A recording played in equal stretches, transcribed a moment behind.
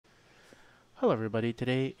Hello everybody,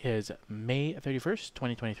 today is May 31st,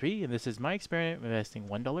 2023, and this is my experiment investing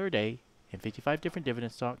 $1 a day in 55 different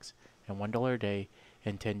dividend stocks and $1 a day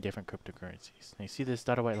in 10 different cryptocurrencies. Now you see this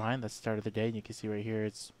dotted white line, that's the start of the day, and you can see right here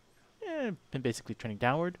it's been basically trending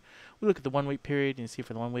downward. We look at the 1 week period, and you see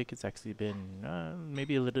for the 1 week it's actually been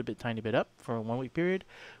maybe a little bit tiny bit up for a 1 week period.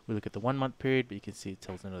 We look at the 1 month period, but you can see it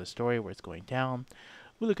tells another story where it's going down.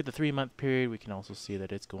 We look at the 3 month period, we can also see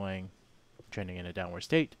that it's trending in a downward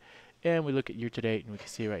state. And we look at year to date, and we can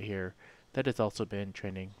see right here that it's also been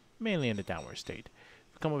trending mainly in a downward state.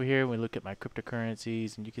 We come over here and we look at my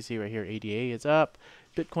cryptocurrencies, and you can see right here ADA is up,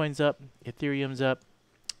 Bitcoin's up, Ethereum's up,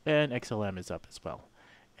 and XLM is up as well.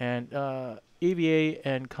 And EVA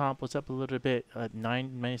and comp was up a little bit,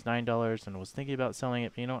 minus $9, and I was thinking about selling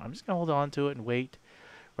it, but I'm just gonna hold on to it and wait,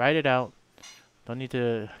 ride it out. Don't need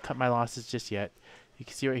to cut my losses just yet. You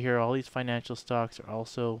can see right here all these financial stocks are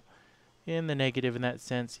also in the negative in that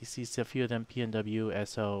sense. You see a few of them, PNW,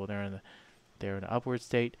 SO, they're in an upward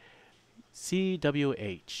state.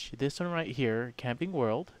 CWH, this one right here, Camping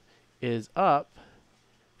World, is up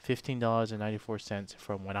 $15.94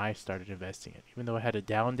 from when I started investing it. Even though I had a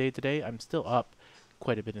down day today, I'm still up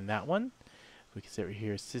quite a bit in that one. We can see right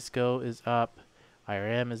here, Cisco is up,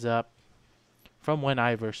 IRM is up from when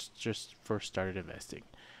I first started investing.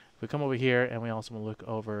 We come over here and we also want to look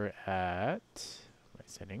over at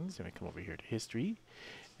settings, and we come over here to history,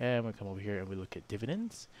 and we come over here and we look at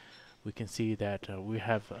dividends. We can see that we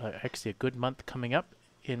have actually a good month coming up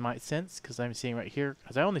in my sense, because I'm seeing right here,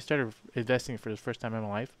 because I only started investing for the first time in my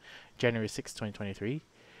life January 6, 2023,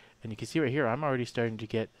 and you can see right here I'm already starting to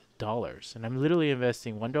get dollars, and I'm literally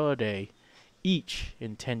investing $1 a day each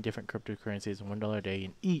in 10 different cryptocurrencies and $1 a day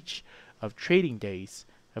in each of trading days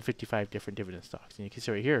of 55 different dividend stocks. And you can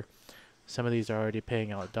see right here some of these are already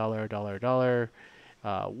paying out $1.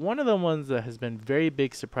 One of the ones that has been very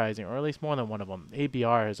big surprising, or at least more than one of them,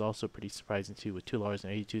 ABR is also pretty surprising too, with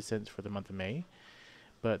 $2.82 for the month of May.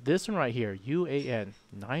 But this one right here, UAN,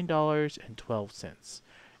 $9.12.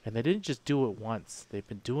 And they didn't just do it once. They've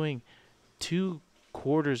been doing 2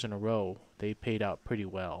 quarters in a row. They paid out pretty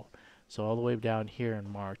well. So all the way down here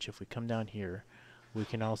in March, if we come down here, we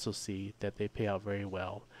can also see that they pay out very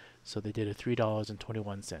well. So they did a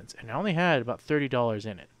 $3.21, and I only had about $30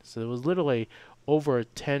 in it. So it was literally over a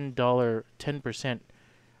 $10 10%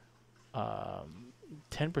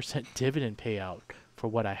 dividend payout for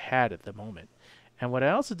what I had at the moment. And what I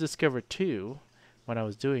also discovered too when I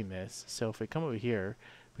was doing this, so if we come over here,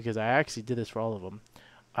 because I actually did this for all of them,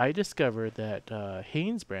 I discovered that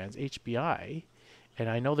Hanes Brands, HBI, and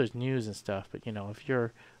I know there's news and stuff, but if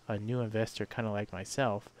you're a new investor kind of like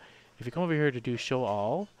myself, if you come over here to do show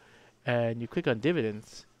all and you click on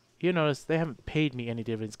dividends, you notice they haven't paid me any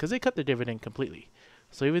dividends because they cut the dividend completely.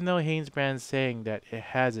 So even though Hanes Brand's saying that it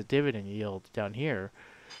has a dividend yield down here,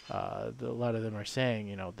 a lot of them are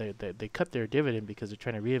saying they cut their dividend because they're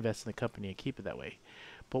trying to reinvest in the company and keep it that way.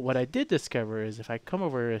 But what I did discover is if I come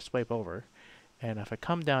over and swipe over, and if I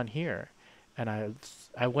come down here and I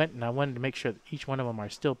went and I wanted to make sure that each one of them are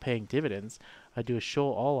still paying dividends, I do a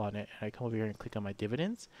show all on it, and I come over here and click on my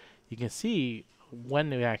dividends. You can see when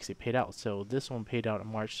they actually paid out. So this one paid out on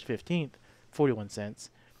March 15th, 41 cents,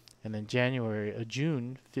 and then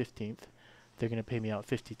June 15th, they're going to pay me out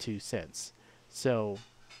 52 cents. So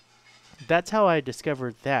that's how I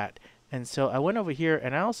discovered that. And so I went over here,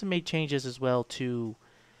 and I also made changes as well to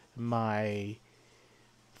my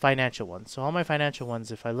financial ones. So all my financial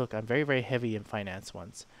ones, if I look, I'm very, very heavy in finance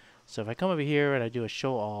ones. So if I come over here and I do a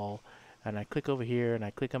show all, and I click over here and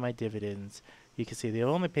I click on my dividends, you can see they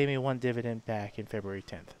only pay me 1 dividend back in February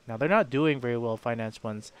 10th. Now they're not doing very well finance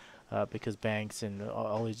ones because banks and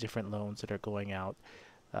all these different loans that are going out.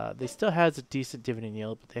 They still has a decent dividend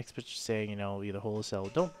yield, but the experts are saying, either hold or sell.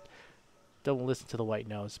 Don't listen to the white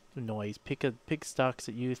noise. Pick stocks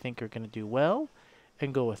that you think are going to do well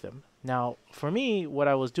and go with them. Now, for me, what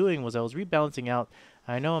I was doing was I was rebalancing out.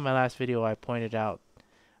 I know in my last video I pointed out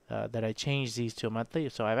that I changed these to a monthly.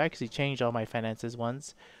 So I've actually changed all my finances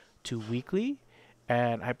ones to weekly,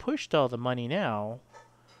 and I pushed all the money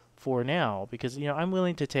for now because I'm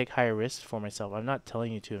willing to take higher risks for myself. I'm not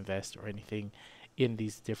telling you to invest or anything in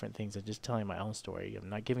these different things. I'm just telling my own story. I'm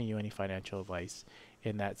not giving you any financial advice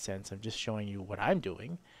in that sense. I'm just showing you what I'm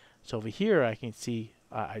doing. So over here I can see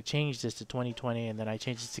I changed this to 2020, and then I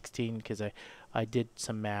changed it to 16 because I did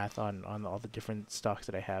some math on all the different stocks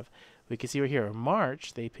that I have. We can see right here in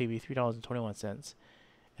March they paid me $3.21,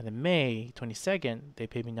 and then May 22nd they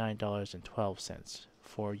paid me $9.12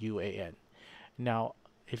 for UAN. Now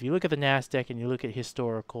if you look at the NASDAQ and you look at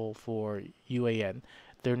historical for UAN,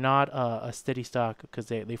 they're not a steady stock because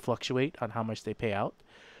they fluctuate on how much they pay out.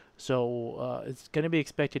 So it's going to be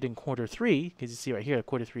expected in quarter three, because you see right here,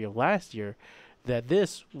 quarter three of last year, that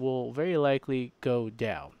this will very likely go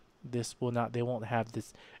down. This will not, they won't have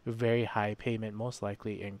this very high payment most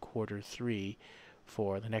likely in quarter three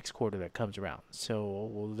for the next quarter that comes around.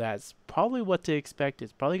 So that's probably what to expect.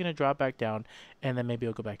 It's probably going to drop back down and then maybe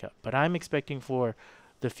it'll go back up. But I'm expecting for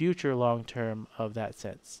the future long term of that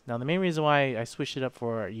sense. Now, the main reason why I switched it up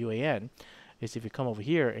for UAN is if you come over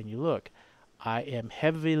here and you look, I am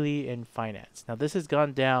heavily in finance. Now, this has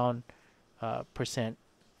gone down percent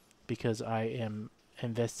because I am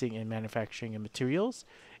investing in manufacturing and materials,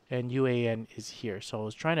 and UAN is here. So I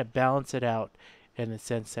was trying to balance it out in the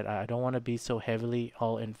sense that I don't want to be so heavily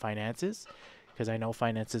all in finances, because I know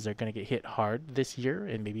finances are going to get hit hard this year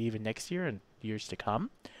and maybe even next year and years to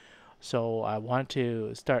come. So I want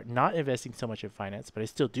to start not investing so much in finance, but I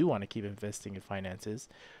still do want to keep investing in finances,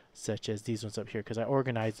 such as these ones up here, because I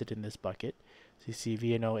organized it in this bucket. So you see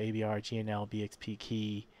VNO, ABR, GNL, BXP,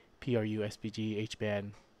 Key, PRU, SPG,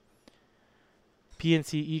 HBAN,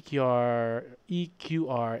 PNC, EQR,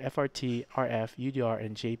 FRT, RF, UDR,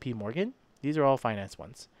 and JP Morgan. These are all finance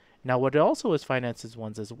ones. Now, what also is finances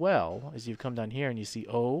ones as well is you've come down here and you see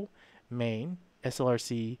O, Main,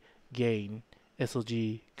 SLRC, Gain,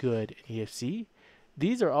 SLG, Good, and EFC.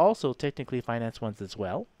 These are also technically finance ones as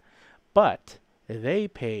well, but they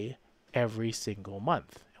pay every single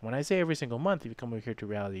month. And when I say every single month, if you come over here to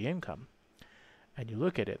reality income and you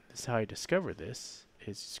look at it, this is how I discover this, is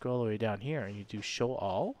you scroll all the way down here and you do show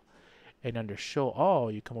all, and under show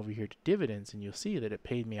all you come over here to dividends and you'll see that it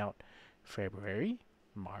paid me out February,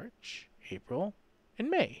 March, April, and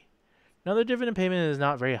May. Now the dividend payment is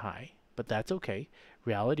not very high, but that's okay.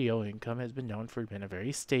 Reality income has been known for being a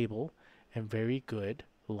very stable and very good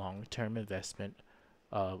long-term investment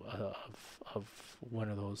of one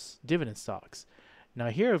of those dividend stocks. Now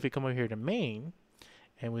here, if we come over here to Main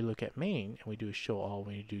and we look at Main and we do a show all,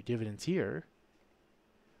 when you do dividends here,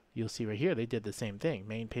 you'll see right here they did the same thing.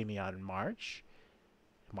 Main paid me out in March,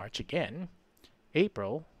 March again,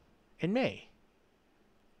 April, and May.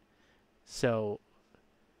 So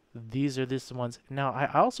these are these ones. Now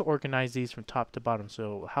I also organize these from top to bottom.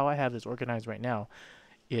 So how I have this organized right now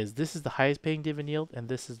is this is the highest paying dividend yield and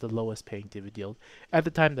this is the lowest paying dividend yield at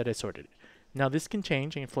the time that I sorted it. Now this can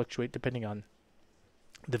change and fluctuate depending on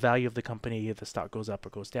the value of the company, if the stock goes up or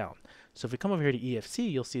goes down. So if we come over here to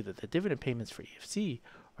EFC, you'll see that the dividend payments for EFC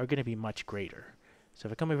are going to be much greater. So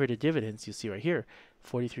if I come over here to dividends, you'll see right here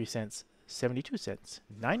 43 cents, 72 cents,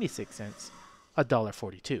 96 cents,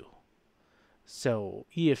 $1.42. So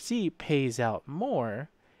EFC pays out more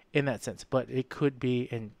in that sense, but it could be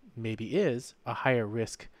and maybe is a higher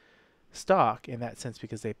risk stock in that sense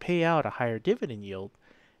because they pay out a higher dividend yield,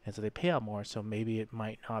 and so they pay out more. So maybe it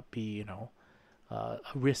might not be, a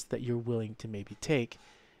risk that you're willing to maybe take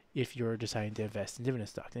if you're deciding to invest in dividend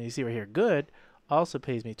stocks. And you see right here, Good also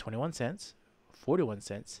pays me 21 cents, 41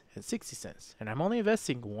 cents, and 60 cents, and I'm only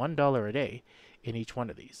investing $1 a day in each one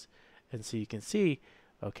of these. And so you can see,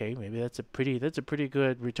 okay, maybe that's a pretty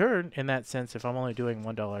good return in that sense if I'm only doing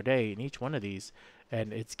 $1 a day in each one of these,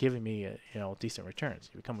 and it's giving me decent returns.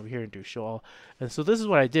 You come over here and do show all, and so this is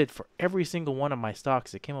what I did for every single one of my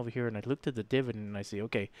stocks. I came over here and I looked at the dividend and I say,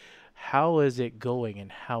 okay, how is it going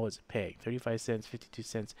and how is it paying? 35 cents, 52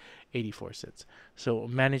 cents, 84 cents. So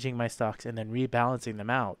managing my stocks and then rebalancing them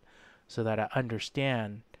out so that I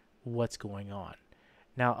understand what's going on.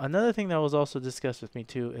 Now, another thing that was also discussed with me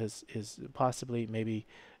too is possibly maybe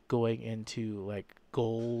going into like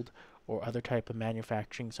gold or other type of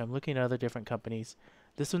manufacturing. So I'm looking at other different companies.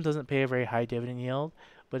 This one doesn't pay a very high dividend yield,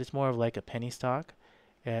 but it's more of like a penny stock.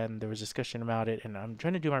 And there was discussion about it, and I'm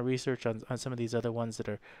trying to do my research on some of these other ones that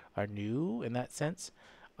are new in that sense.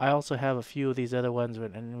 I also have a few of these other ones,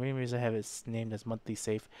 and the main reason I have it named as monthly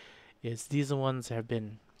safe is these ones have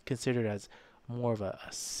been considered as more of a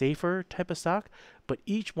safer type of stock, but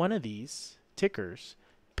each one of these tickers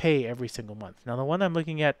pay every single month. Now the one I'm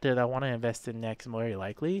looking at that I want to invest in next very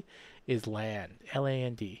likely is LAND,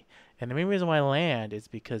 LAND. And the main reason why LAND is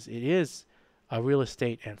because it is a real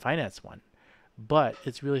estate and finance one, but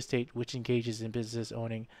it's real estate which engages in business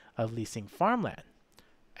owning of leasing farmland,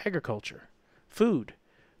 agriculture, food,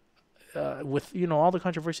 with all the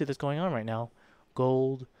controversy that's going on right now,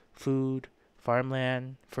 gold, food,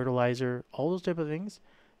 farmland, fertilizer, all those type of things,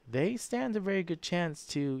 they stand a very good chance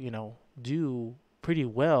to do pretty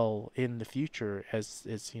well in the future as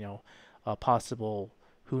a possible,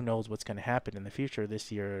 who knows what's going to happen in the future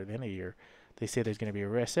this year or the end of the year. They say there's going to be a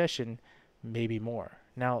recession, maybe more.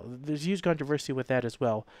 Now there's huge controversy with that as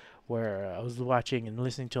well, where I was watching and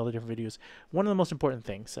listening to all the different videos. One of the most important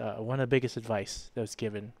things, one of the biggest advice that was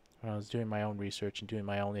given when I was doing my own research and doing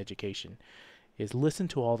my own education, is listen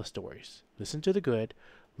to all the stories. Listen to the good,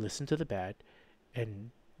 listen to the bad,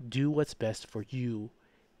 and do what's best for you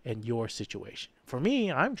and your situation. For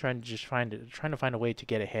me, I'm trying to find a way to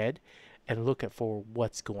get ahead and look at for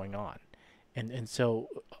what's going on. And so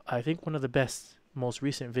I think one of the best, most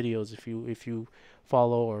recent videos, if you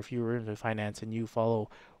follow, or if you're into finance and you follow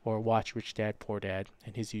or watch Rich Dad Poor Dad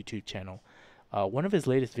and his YouTube channel, one of his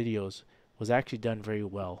latest videos was actually done very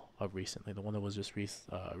well recently. The one that was just released,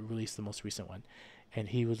 the most recent one, and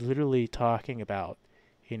he was literally talking about,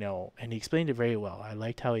 and he explained it very well. I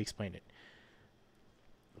liked how he explained it.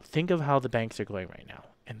 Think of how the banks are going right now,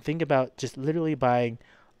 and think about just literally buying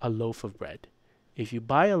a loaf of bread. If you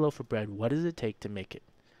buy a loaf of bread, what does it take to make it?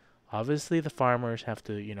 Obviously, the farmers have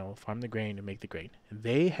to, farm the grain to make the grain.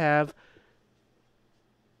 They have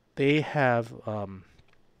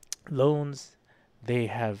loans. They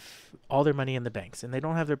have all their money in the banks, and they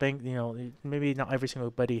don't have their bank. Maybe not every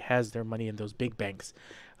single buddy has their money in those big banks,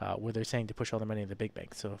 where they're saying to push all their money in the big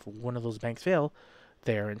banks. So if one of those banks fail,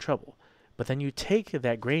 they're in trouble. But then you take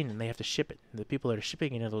that grain and they have to ship it. The people that are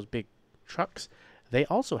shipping it in those big trucks, they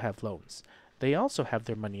also have loans. They also have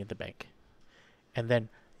their money in the bank. And then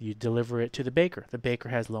you deliver it to the baker. The baker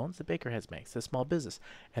has loans. The baker has banks. It's a small business.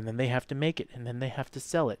 And then they have to make it. And then they have to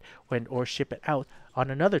sell it or ship it out on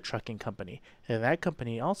another trucking company. And that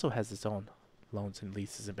company also has its own loans and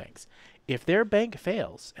leases and banks. If their bank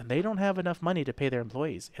fails and they don't have enough money to pay their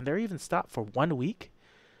employees, and they're even stopped for 1 week,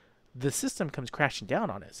 the system comes crashing down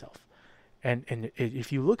on itself. And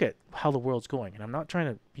if you look at how the world's going, and I'm not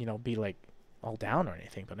trying to, be like all down or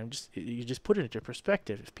anything, but you just put it into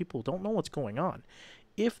perspective. If people don't know what's going on,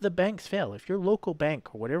 if the banks fail, if your local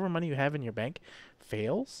bank or whatever money you have in your bank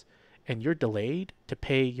fails, and you're delayed to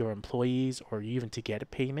pay your employees or even to get a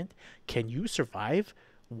payment, can you survive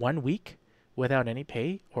 1 week without any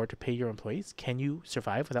pay, or to pay your employees? Can you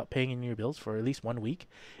survive without paying any your bills for at least 1 week?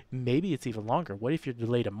 Maybe it's even longer. What if you're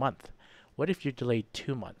delayed a month? What if you're delayed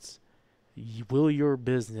 2 months? Will your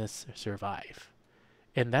business survive?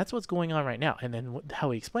 And that's what's going on right now. And then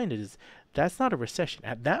how he explained it is, that's not a recession.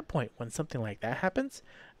 At that point, when something like that happens,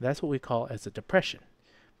 that's what we call as a depression,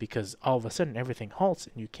 because all of a sudden everything halts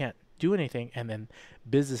and you can't do anything, and then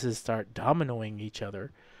businesses start dominoing each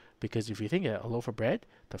other. Because if you think of a loaf of bread,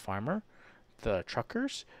 the farmer, the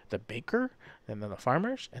truckers, the baker, and then the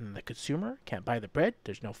farmers, and then the consumer can't buy the bread.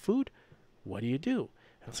 There's no food. What do?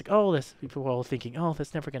 And it's like, people are all thinking,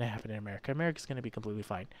 that's never going to happen in America. America's going to be completely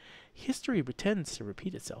fine. History tends to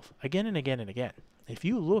repeat itself again and again and again. If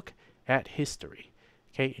you look at history,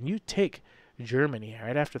 okay, and you take Germany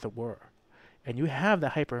right after the war, and you have the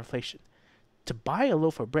hyperinflation, to buy a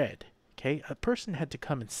loaf of bread, okay, a person had to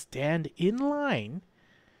come and stand in line,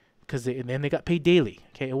 because they got paid daily.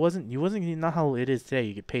 Okay, it wasn't not how it is today.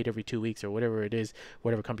 You get paid every 2 weeks or whatever it is,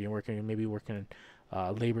 whatever company you're working in. Maybe you're working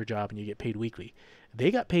a labor job and you get paid weekly. They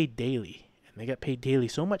got paid daily, and they got paid daily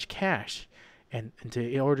so much cash, and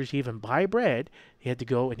in order to even buy bread, he had to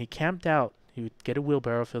go and he camped out. He would get a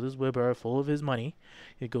wheelbarrow, fill his wheelbarrow full of his money.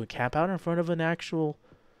 He'd go and camp out in front of an actual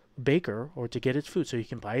baker or to get his food so he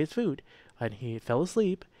can buy his food. And he fell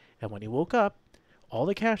asleep, and when he woke up, all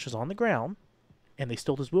the cash was on the ground, and they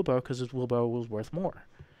stole his wheelbarrow because his wheelbarrow was worth more.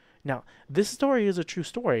 Now, this story is a true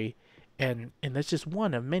story, and that's just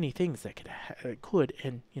one of many things that could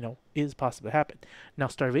and is possible to happen. Now,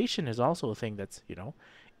 starvation is also a thing that's,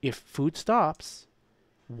 if food stops,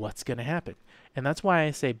 what's going to happen? And that's why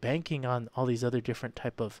I say banking on all these other different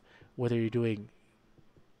type of, whether you're doing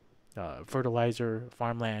fertilizer,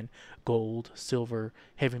 farmland, gold, silver,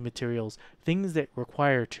 heavy materials, things that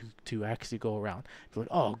require to actually go around. You're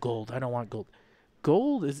like, gold, I don't want gold.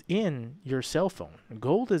 Gold is in your cell phone.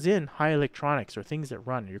 Gold is in high electronics or things that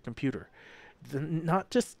run your computer.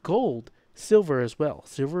 Not just gold, silver as well.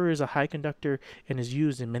 Silver is a high conductor and is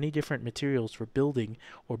used in many different materials for building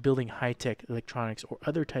high-tech electronics or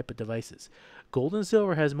other type of devices. Gold and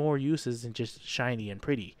silver has more uses than just shiny and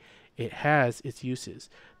pretty. It has its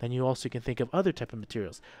uses. Then you also can think of other type of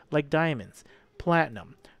materials like diamonds,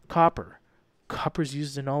 platinum, copper. Copper is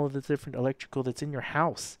used in all of the different electrical that's in your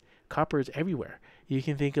house. Copper is everywhere. You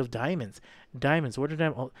can think of diamonds. Diamonds, what are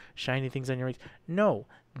diamonds? Shiny things on your rings. No,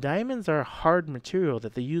 diamonds are a hard material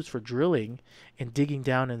that they use for drilling and digging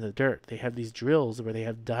down in the dirt. They have these drills where they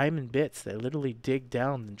have diamond bits that literally dig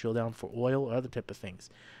down and drill down for oil or other type of things.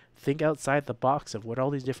 Think outside the box of what all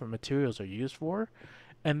these different materials are used for,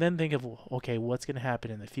 and then think of, okay, what's going to happen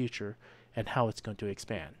in the future and how it's going to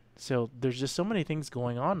expand. So there's just so many things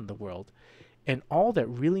going on in the world, and all that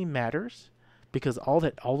really matters, because all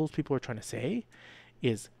those people are trying to say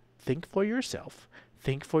is think for yourself,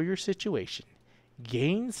 think for your situation,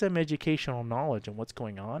 gain some educational knowledge on what's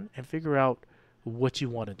going on, and figure out what you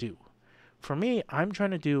want to do. For me, I'm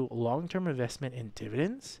trying to do long-term investment in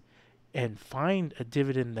dividends and find a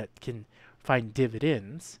dividend that can find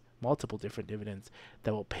dividends, multiple different dividends,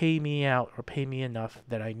 that will pay me out or pay me enough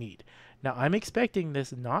that I need. Now, I'm expecting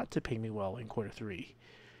this not to pay me well in quarter three,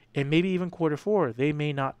 and maybe even quarter four. They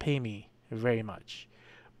may not pay me very much,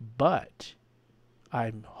 but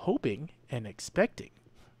I'm hoping and expecting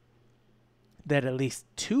that at least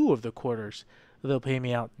 2 of the quarters they'll pay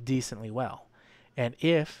me out decently well. And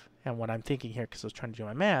what I'm thinking here, because I was trying to do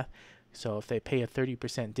my math, so if they pay a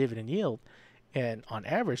 30% dividend yield, and on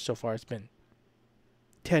average so far it's been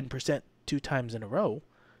 10% 2 times in a row,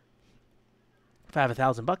 if I have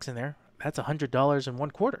 $1,000 in there, that's $100 in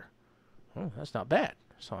 1 quarter. Oh, that's not bad.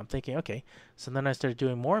 So I'm thinking, okay. So then I started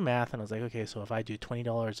doing more math, and I was like, okay, so if I do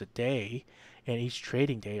 $20 a day in each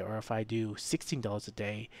trading day, or if I do $16 a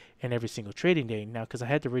day in every single trading day. Now, because I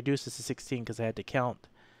had to reduce this to 16 because I had to count.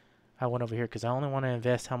 I went over here because I only want to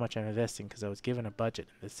invest how much I'm investing, because I was given a budget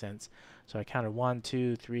in this sense. So I counted 1,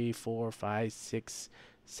 2, 3, 4, 5, 6,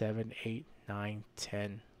 7, 8, 9,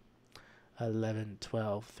 10, 11,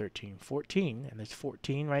 12, 13, 14, and there's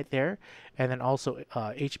 14 right there. And then also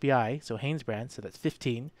HBI, so Haynes brand, so that's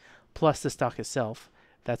 15, plus the stock itself.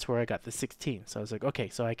 That's where I got the 16. So I was like, okay,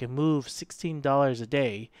 so I can move $16 a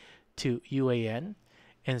day to UAN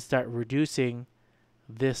and start reducing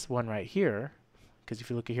this one right here. Because if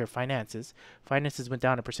you look at here, finances went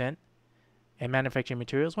down 1%, and manufacturing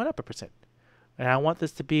materials went up 1%. And I want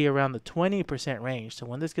this to be around the 20% range. So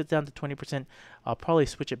when this gets down to 20%, I'll probably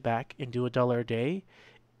switch it back and do $1 a day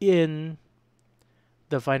in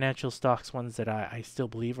the financial stocks, ones that I still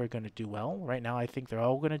believe are going to do well. Right now, I think they're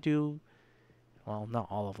all going to do, well, not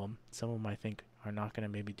all of them. Some of them I think are not going to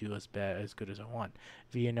maybe do as good as I want.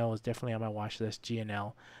 VNO is definitely on my watch list.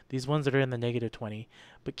 GNL. These ones that are in the negative 20.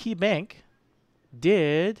 But Key Bank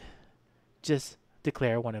did just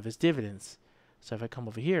declare one of his dividends. So if I come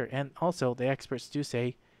over here, and also the experts do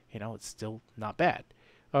say, it's still not bad,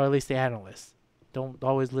 or at least the analysts. Don't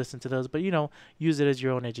always listen to those, but use it as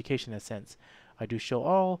your own education in a sense. I do show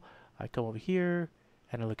all. I come over here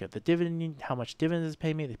and I look at the dividend, how much dividends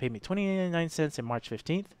pay me. They pay me 29 cents in March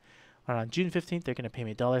 15th. And on June 15th, they're going to pay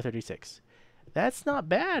me $1.36. That's not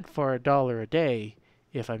bad for $1 a day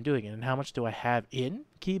if I'm doing it. And how much do I have in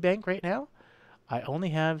Key Bank right now? I only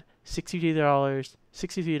have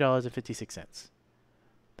 $63.56.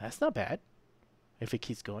 That's not bad if it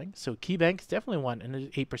keeps going. So KeyBank is definitely one, and an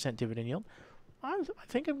 8% dividend yield. I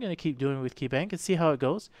think I'm going to keep doing it with KeyBank and see how it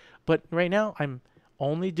goes. But right now, I'm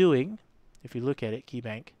only doing, if you look at it,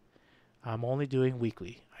 KeyBank, I'm only doing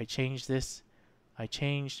weekly. I changed this. I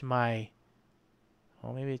changed my,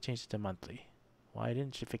 well, maybe I changed it to monthly. Why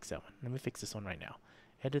didn't you fix that one? Let me fix this one right now.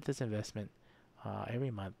 Edit this investment. Every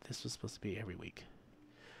month. This was supposed to be every week.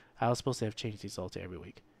 I was supposed to have changed these all to every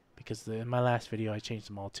week, because in my last video I changed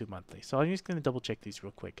them all to monthly. So I'm just going to double check these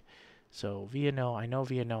real quick. So VNO, I know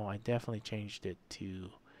VNO, I definitely changed it to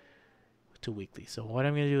weekly. So what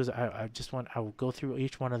I'm going to do is I will go through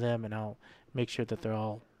each one of them, and I'll make sure that they're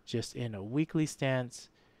all just in a weekly stance.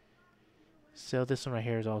 So this one right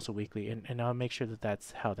here is also weekly, and I'll make sure that that's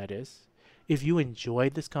how that is. If you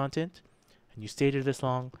enjoyed this content and you stayed here this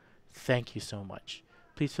long, thank you so much.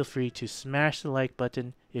 Please feel free to smash the like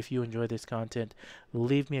button if you enjoy this content.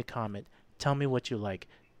 Leave me a comment. Tell me what you like.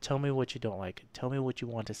 Tell me what you don't like. Tell me what you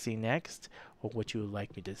want to see next, or what you would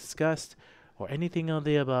like me to discuss, or anything of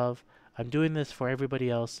the above. I'm doing this for everybody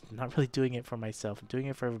else. I'm not really doing it for myself. I'm doing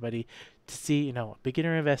it for everybody to see, a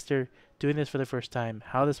beginner investor doing this for the first time,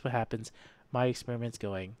 how this happens, my experiment's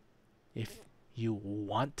going. If you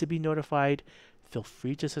want to be notified, feel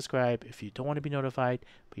free to subscribe. If you don't want to be notified,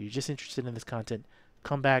 but you're just interested in this content,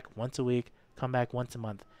 come back once a week, come back once a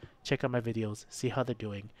month, check out my videos, see how they're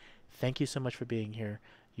doing. Thank you so much for being here.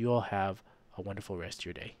 You all have a wonderful rest of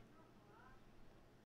your day.